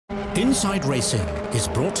Inside Racing is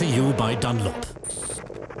brought to you by Dunlop.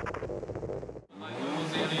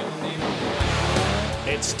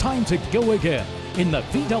 It's time to go again in the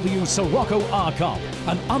VW Scirocco R Cup,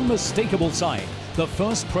 an unmistakable sign. The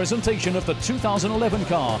first presentation of the 2011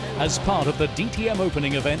 car as part of the DTM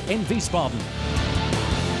opening event in Wiesbaden.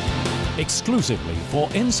 Exclusively for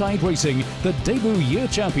Inside Racing, the debut year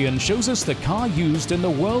champion shows us the car used in the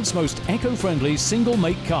world's most eco-friendly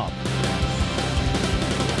single-make cup.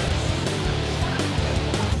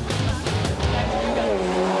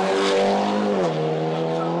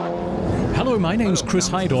 Hello, my name's Chris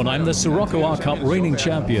Heidorn. I'm the Scirocco R Cup reigning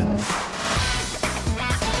champion.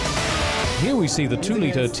 Here we see the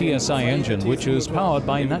 2-litre TSI engine, which is powered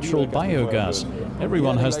by natural biogas.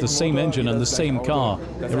 Everyone has the same engine and the same car.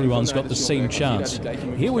 Everyone's got the same chance.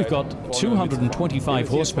 Here we've got 225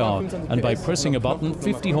 horsepower, and by pressing a button,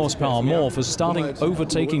 50 horsepower more for starting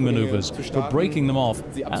overtaking maneuvers, for breaking them off,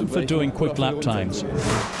 and for doing quick lap times.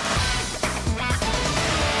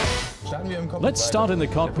 Let's start in the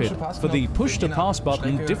cockpit. For the push-to-pass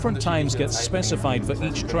button, different times get specified for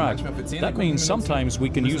each track. That means sometimes we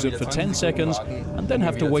can use it for 10 seconds and then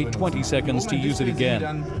have to wait 20 seconds to use it again.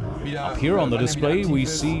 Up here on the display we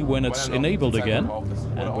see when it's enabled again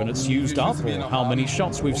and when it's used up, or how many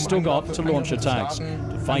shots we've still got to launch attacks,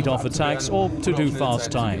 to fight off attacks, or to do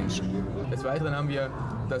fast times.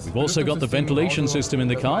 We've also got the ventilation system in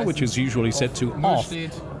the car, which is usually set to off,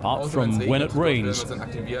 apart from when it rains.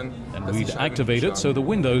 And we'd activate it so the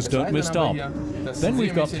windows don't mist up. Then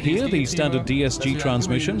we've got here the standard DSG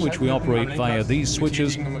transmission, which we operate via these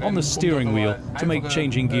switches on the steering wheel to make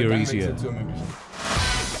changing gear easier.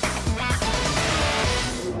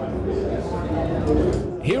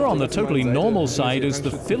 Here on the totally normal side is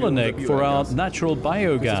the filler neck for our natural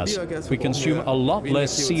biogas. We consume a lot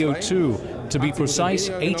less CO2, to be precise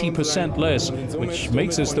 80% less, which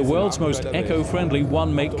makes us the world's most eco-friendly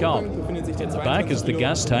one-make cup. In the back is the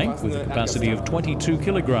gas tank with a capacity of 22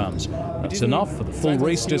 kilograms. That's enough for the full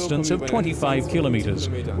race distance of 25 kilometers,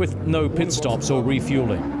 with no pit stops or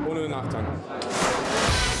refueling.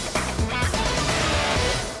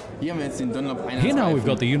 Here now we've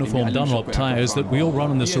got the uniform Dunlop tyres that we all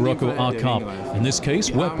run in the Scirocco R Cup, in this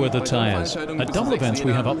case wet weather tyres. At double events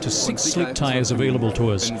we have up to 6 slick tyres available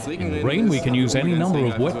to us. In the rain we can use any number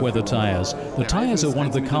of wet weather tyres. The tyres are one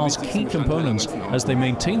of the car's key components as they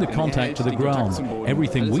maintain the contact to the ground.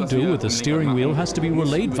 Everything we do with the steering wheel has to be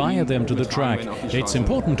relayed via them to the track. It's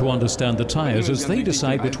important to understand the tyres as they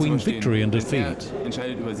decide between victory and defeat.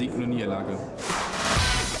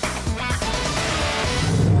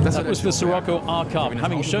 That was the Scirocco R Cup.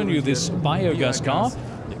 Having shown you this biogas car,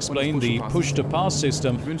 explained the push-to-pass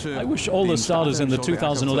system, I wish all the starters in the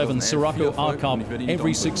 2011 Scirocco R Cup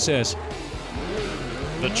every success.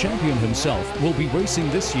 The champion himself will be racing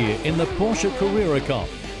this year in the Porsche Carrera Cup.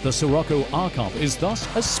 The Scirocco R Cup is thus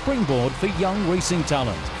a springboard for young racing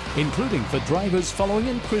talent, including for drivers following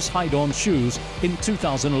in Chris Heidorn's shoes in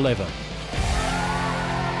 2011.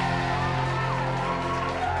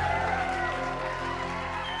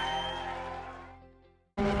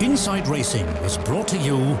 Inside Racing was brought to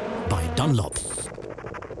you by Dunlop.